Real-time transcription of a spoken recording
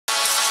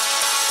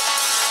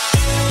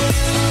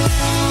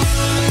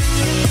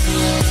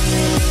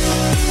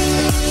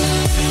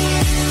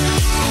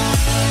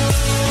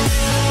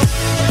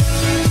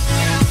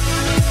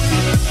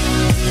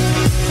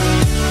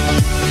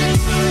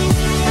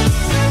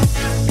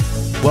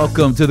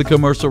Welcome to the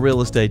Commercial Real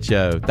Estate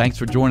Show. Thanks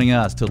for joining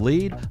us to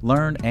lead,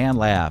 learn, and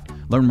laugh.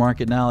 Learn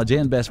market knowledge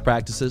and best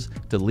practices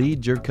to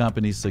lead your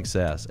company's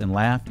success. And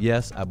laugh,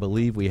 yes, I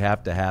believe we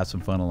have to have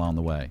some fun along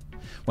the way.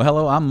 Well,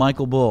 hello, I'm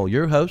Michael Bull,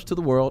 your host to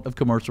the world of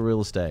commercial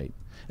real estate.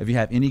 If you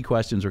have any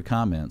questions or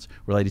comments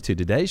related to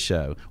today's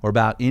show or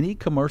about any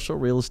commercial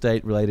real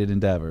estate related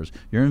endeavors,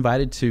 you're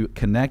invited to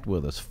connect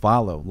with us,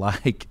 follow,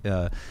 like,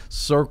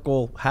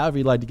 circle, however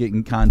you'd like to get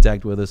in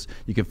contact with us.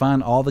 You can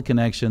find all the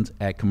connections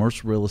at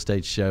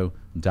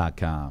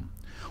commercialrealestateshow.com.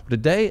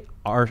 Today,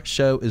 our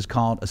show is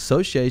called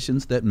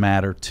Associations That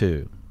Matter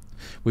Too.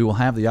 We will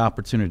have the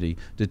opportunity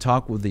to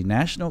talk with the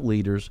national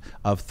leaders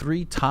of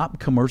 3 top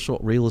commercial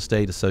real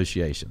estate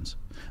associations.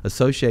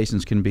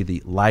 Associations can be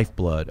the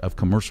lifeblood of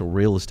commercial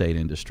real estate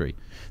industry.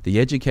 The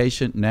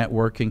education,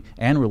 networking,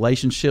 and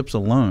relationships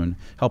alone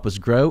help us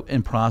grow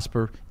and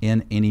prosper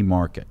in any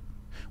market.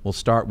 We'll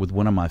start with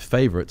one of my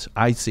favorites,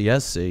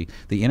 ICSC,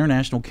 the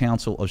International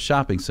Council of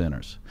Shopping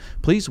Centers.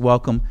 Please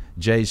welcome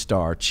Jay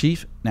Starr,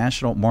 Chief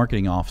National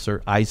Marketing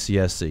Officer,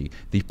 ICSC,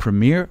 the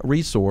premier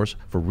resource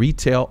for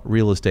retail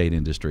real estate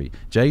industry.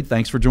 Jay,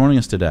 thanks for joining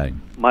us today.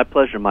 My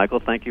pleasure, Michael.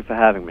 Thank you for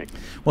having me.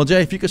 Well,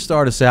 Jay, if you could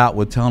start us out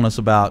with telling us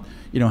about,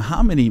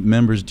 how many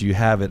members do you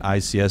have at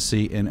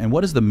ICSC, and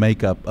what is the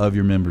makeup of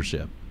your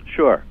membership?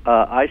 Sure.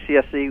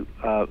 ICSC,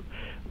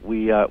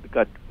 we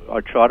got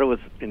our charter was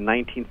in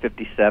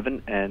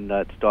 1957, and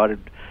it started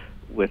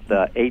with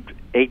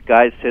eight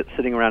guys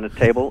sitting around a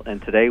table,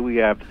 and today we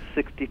have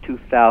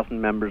 62,000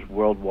 members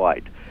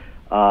worldwide.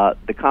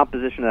 The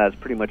composition of that is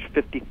pretty much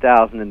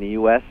 50,000 in the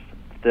U.S.,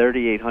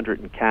 3,800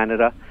 in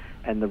Canada,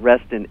 and the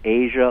rest in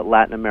Asia,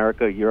 Latin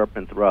America, Europe,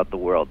 and throughout the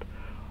world.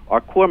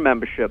 Our core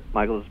membership,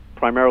 Michael, is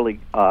primarily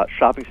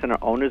shopping center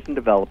owners and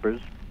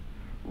developers,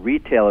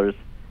 retailers,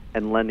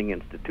 and lending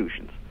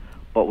institutions.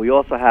 But we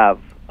also have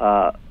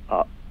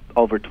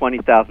over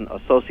 20,000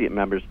 associate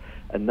members,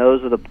 and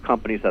those are the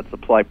companies that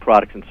supply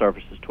products and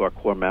services to our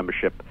core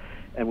membership.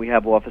 And we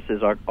have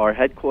offices, our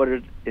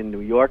headquarters in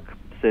New York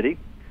City.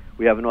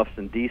 We have an office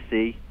in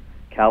D.C.,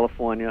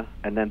 California,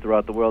 and then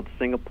throughout the world,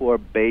 Singapore,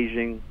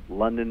 Beijing,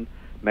 London,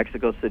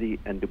 Mexico City,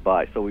 and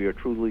Dubai. So we are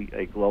truly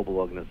a global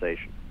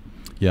organization.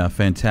 Yeah,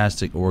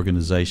 fantastic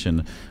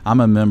organization.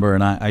 I'm a member,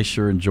 and I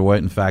sure enjoy it.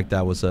 In fact,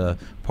 I was a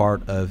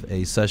part of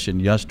a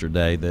session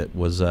yesterday that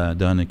was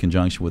done in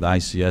conjunction with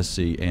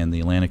ICSC and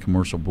the Atlanta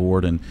Commercial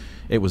Board, and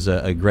it was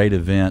a great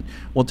event.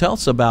 Well, tell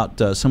us about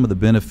some of the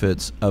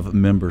benefits of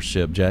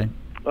membership, Jay.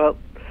 Well,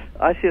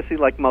 ICSC,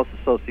 like most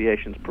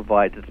associations,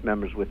 provides its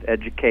members with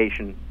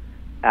education,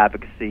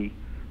 advocacy,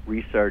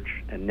 research,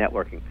 and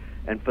networking.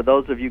 And for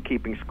those of you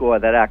keeping score,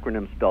 that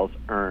acronym spells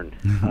EARN.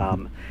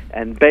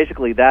 And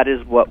basically, that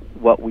is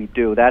what we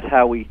do. That's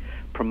how we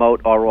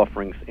promote our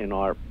offerings when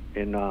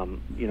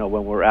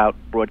we're out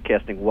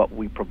broadcasting what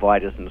we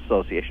provide as an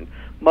association.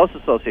 Most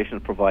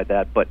associations provide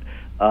that, but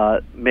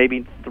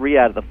maybe 2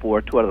 out of the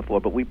 4,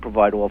 but we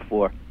provide all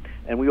 4.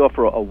 And we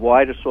offer a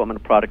wide assortment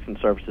of products and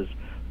services,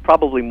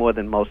 probably more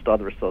than most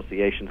other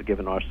associations,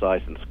 given our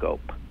size and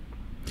scope.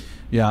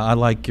 Yeah, I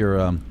like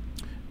your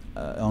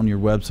on your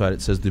website,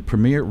 it says the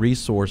premier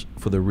resource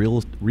for the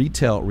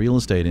retail real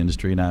estate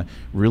industry, and I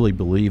really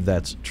believe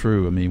that's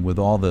true. I mean, with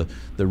all the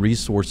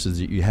resources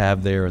that you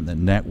have there and the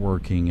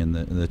networking and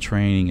the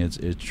training, it's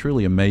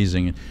truly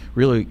amazing. It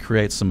really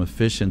creates some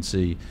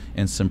efficiency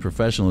and some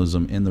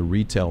professionalism in the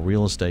retail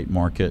real estate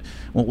market.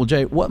 Well,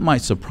 Jay, what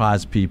might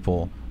surprise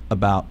people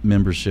about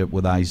membership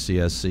with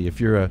ICSC? If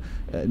you're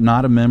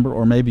not a member,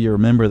 or maybe you're a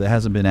member that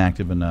hasn't been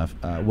active enough,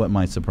 what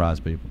might surprise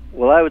people?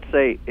 Well, I would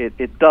say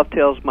it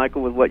dovetails,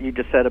 Michael, with what you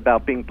just said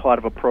about being part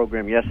of a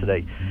program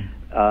yesterday.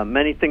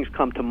 Many things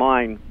come to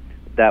mind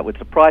that would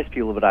surprise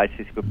people about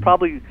ICSC, but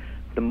probably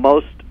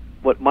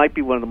what might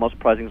be one of the most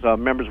surprising is our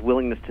members'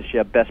 willingness to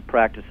share best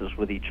practices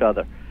with each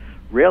other.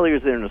 Rarely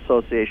is there an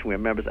association where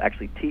members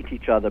actually teach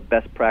each other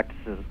best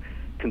practices,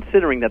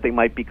 considering that they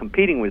might be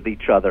competing with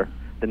each other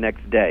the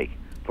next day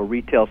for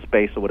retail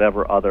space or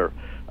whatever other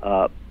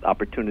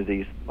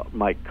opportunities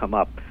might come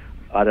up.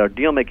 At our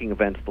deal-making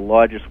events, the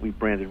largest we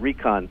branded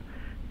Recon,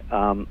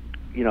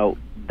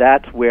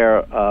 that's where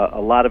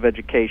a lot of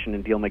education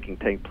and deal-making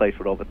take place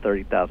with over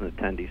 30,000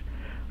 attendees.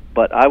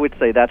 But I would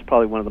say that's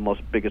probably one of the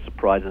most biggest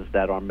surprises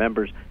that our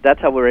members,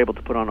 that's how we're able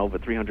to put on over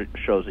 300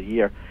 shows a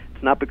year.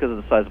 It's not because of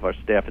the size of our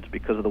staff, it's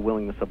because of the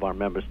willingness of our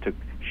members to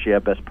share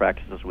best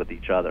practices with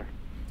each other.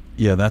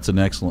 Yeah, that's an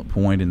excellent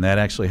point, and that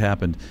actually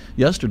happened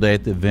yesterday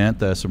at the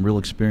event. Some real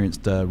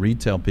experienced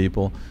retail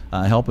people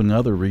helping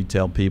other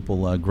retail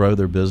people grow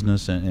their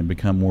business and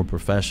become more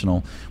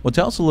professional. Well,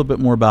 tell us a little bit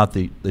more about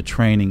the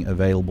training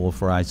available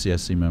for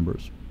ICSC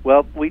members.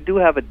 Well, we do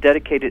have a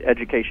dedicated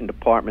education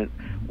department,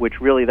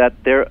 which really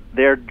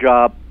their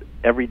job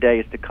every day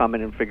is to come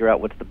in and figure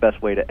out what's the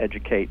best way to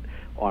educate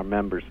our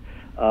members.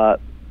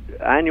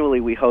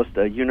 Annually, we host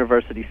a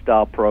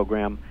university-style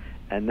program,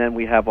 And then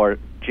we have our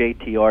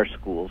JTR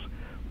schools,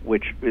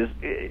 which is,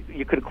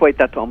 you could equate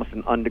that to almost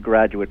an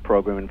undergraduate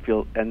program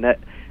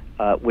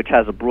which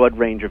has a broad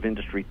range of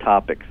industry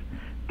topics.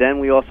 Then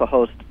we also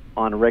host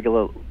on a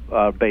regular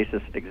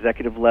basis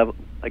executive level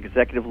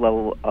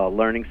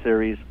learning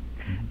series,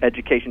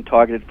 education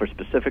targeted for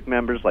specific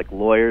members like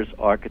lawyers,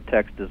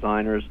 architects,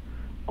 designers,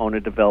 owner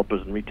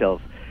developers, and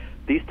retailers.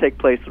 These take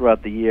place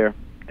throughout the year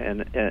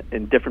and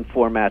in different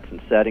formats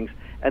and settings,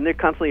 and they're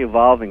constantly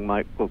evolving,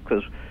 Michael,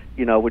 because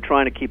we're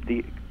trying to keep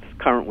the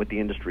current with the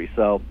industry.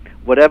 So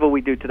whatever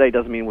we do today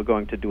doesn't mean we're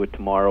going to do it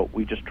tomorrow.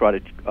 We just try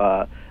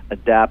to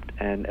adapt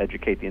and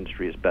educate the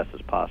industry as best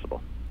as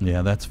possible.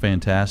 Yeah, that's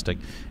fantastic.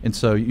 And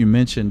so you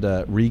mentioned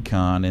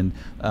Recon, and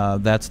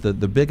that's the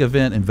big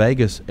event in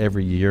Vegas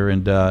every year.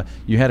 And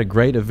you had a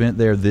great event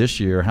there this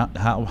year.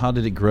 How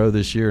did it grow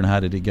this year, and how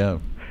did it go?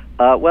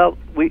 Well,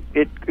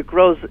 it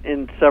grows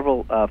in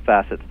several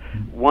facets.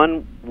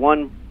 One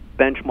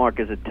benchmark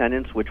is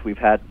attendance, which we've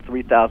had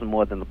 3,000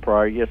 more than the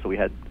prior year, so we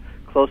had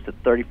close to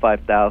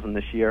 35,000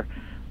 this year.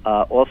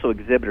 Also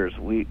exhibitors.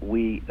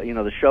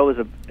 The show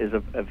is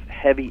a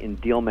heavy in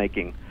deal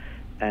making,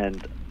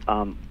 and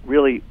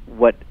really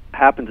what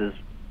happens is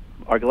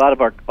a lot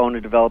of our owner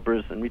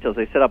developers and retailers,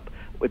 they set up,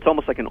 it's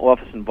almost like an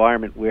office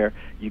environment where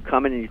you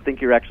come in and you think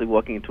you're actually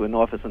walking into an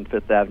office on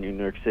Fifth Avenue in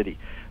New York City,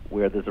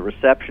 where there's a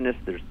receptionist,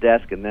 there's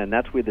desk, and then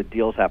that's where the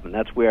deals happen.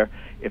 That's where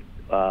if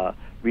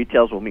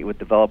retailers will meet with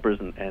developers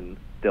and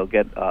they'll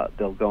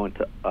go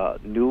into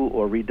new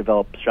or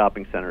redeveloped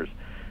shopping centers.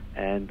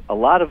 And a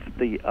lot of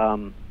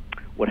the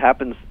what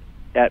happens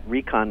at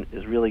Recon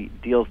is really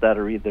deals that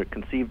are either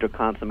conceived or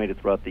consummated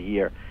throughout the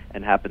year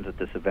and happens at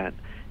this event.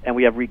 And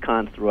we have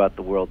Recons throughout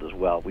the world as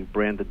well. We've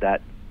branded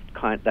that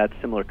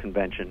similar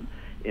convention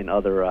in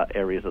other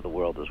areas of the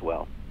world as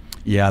well.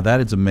 Yeah,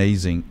 that is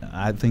amazing.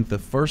 I think the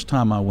first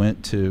time I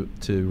went to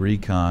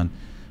Recon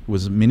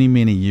was many,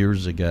 many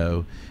years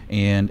ago,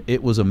 and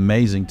it was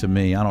amazing to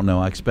me. I don't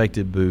know, I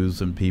expected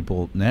booths and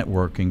people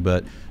networking,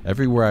 but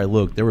everywhere I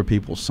looked, there were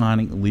people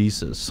signing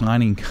leases,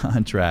 signing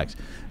contracts,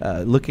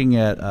 looking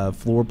at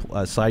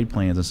site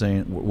plans and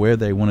saying where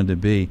they wanted to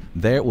be.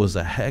 There was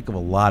a heck of a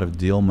lot of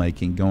deal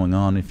making going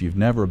on. If you've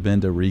never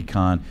been to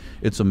Recon,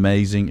 it's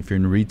amazing. If you're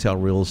in retail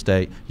real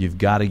estate, you've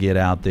got to get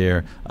out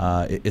there.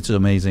 It's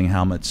amazing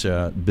how much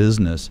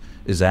business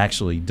is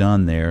actually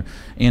done there.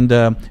 And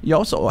you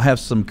also have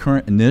some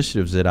current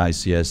initiatives at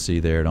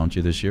ICSC there, don't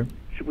you, this year?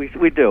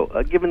 We do.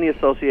 Given the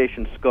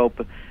association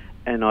scope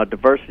and our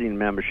diversity in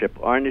membership,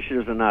 our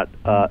initiatives are not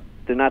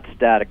they're not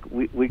static.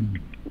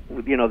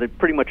 They're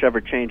pretty much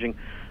ever changing.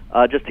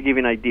 Just to give you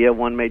an idea,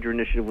 one major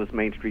initiative was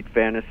Main Street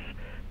Fairness.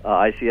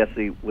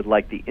 ICSC would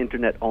like the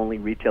internet-only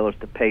retailers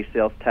to pay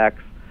sales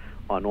tax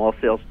on all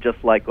sales,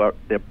 just like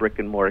their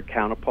brick-and-mortar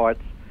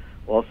counterparts.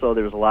 Also,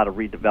 there's a lot of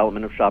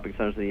redevelopment of shopping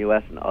centers in the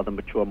U.S. and other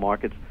mature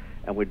markets,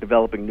 and we're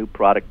developing new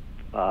products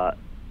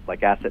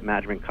like asset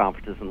management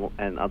conferences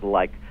and other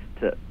like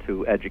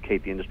to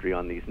educate the industry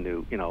on these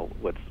new,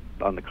 what's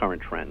on the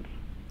current trends.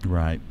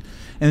 Right.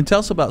 And tell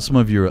us about some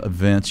of your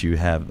events you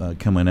have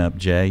coming up,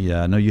 Jay.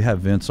 I know you have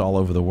events all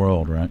over the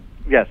world, right?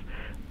 Yes.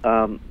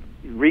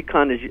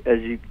 Recon,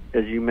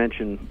 as you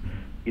mentioned,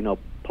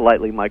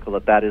 politely, Michael,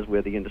 that is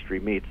where the industry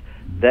meets.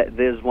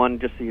 There's one,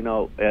 just so you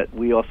know,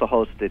 we also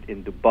host it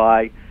in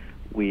Dubai.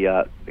 We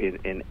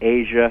in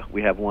Asia,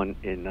 we have one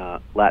in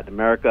Latin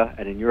America,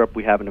 and in Europe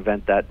we have an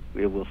event that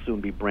it will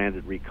soon be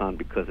branded Recon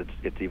because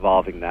it's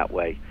evolving that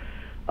way.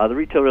 The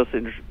retail real estate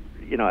industry,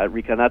 at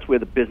Recon, that's where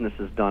the business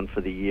is done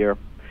for the year,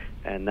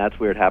 and that's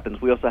where it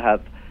happens. We also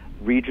have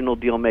regional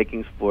deal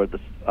makings for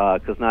this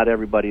because not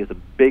everybody is a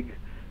big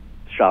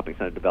shopping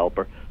center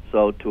developer.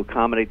 So to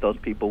accommodate those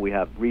people, we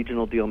have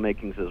regional deal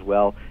makings as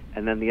well,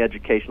 and then the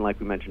education, like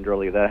we mentioned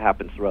earlier, that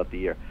happens throughout the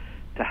year.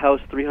 To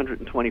house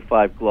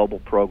 325 global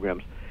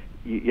programs,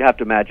 you have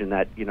to imagine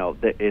that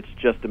it's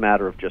just a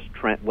matter of just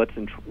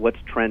what's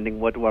trending,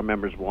 what do our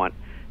members want,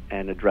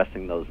 and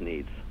addressing those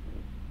needs.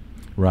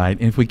 Right.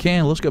 And if we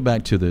can, let's go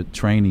back to the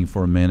training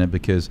for a minute,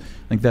 because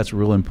I think that's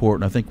real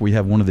important. I think we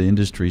have one of the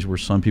industries where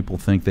some people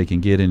think they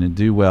can get in and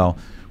do well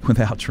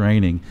without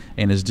training,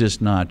 and it's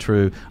just not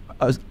true.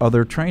 Are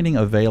there training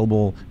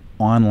available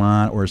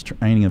online, or is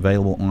training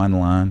available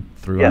online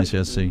through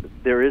ICSC?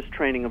 There is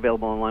training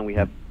available online. We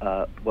have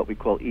what we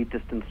call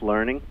e-distance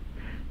learning,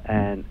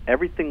 and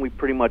everything we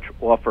pretty much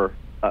offer,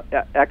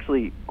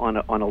 actually on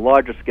a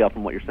larger scale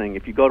from what you're saying.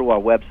 If you go to our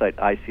website,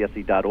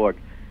 icsc.org,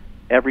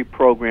 every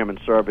program and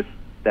service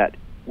that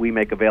we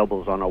make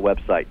available is on our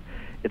website.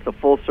 It's a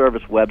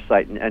full-service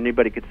website, and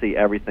anybody could see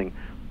everything.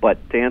 But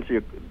to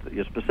answer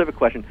your specific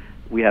question,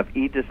 we have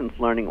e-distance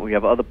learning, and we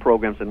have other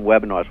programs and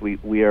webinars.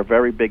 We are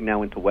very big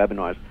now into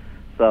webinars.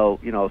 So,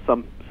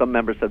 some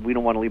members said we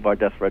don't want to leave our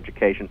desk for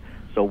education,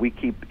 so we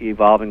keep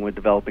evolving. We're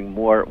developing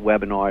more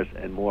webinars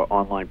and more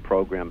online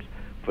programs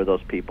for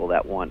those people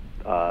that want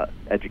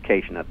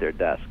education at their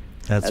desk,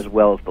 as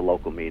well as the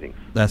local meetings.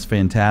 That's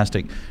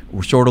fantastic.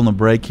 We're short on the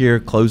break here.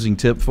 Closing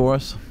tip for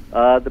us?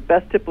 The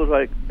best tip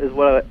is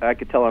what I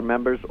could tell our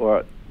members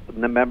or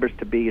the members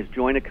to be is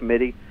join a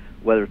committee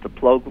whether it's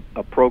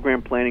a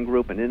program planning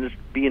group,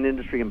 be an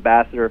industry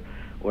ambassador,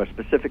 or a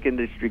specific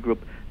industry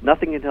group.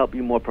 Nothing can help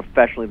you more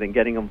professionally than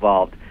getting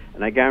involved.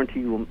 And I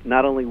guarantee you,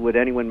 not only would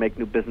anyone make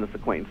new business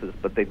acquaintances,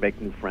 but they'd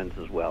make new friends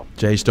as well.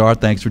 J-Star,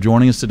 thanks for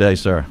joining us today,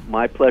 sir.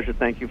 My pleasure.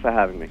 Thank you for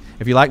having me.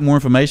 If you'd like more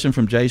information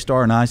from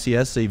J-Star and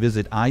ICSC,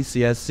 visit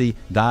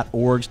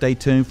ICSC.org. Stay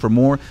tuned for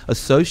more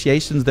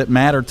associations that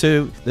matter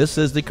too. This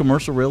is the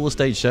Commercial Real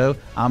Estate Show.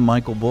 I'm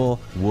Michael Bull.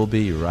 We'll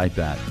be right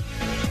back.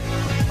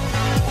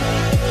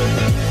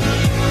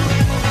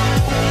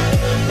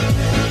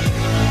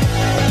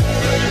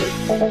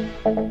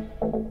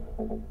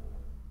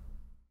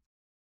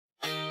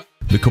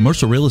 The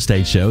Commercial Real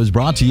Estate Show is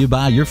brought to you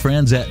by your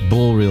friends at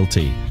Bull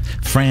Realty,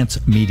 France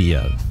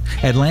Medio,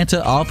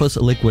 Atlanta Office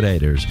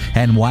Liquidators,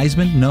 and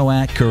Wiseman,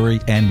 Nowak, Curry,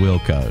 and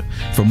Wilco.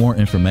 For more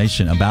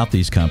information about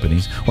these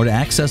companies or to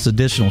access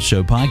additional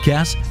show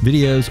podcasts,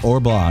 videos, or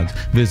blogs,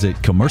 visit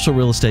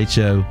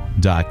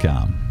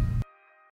commercialrealestateshow.com.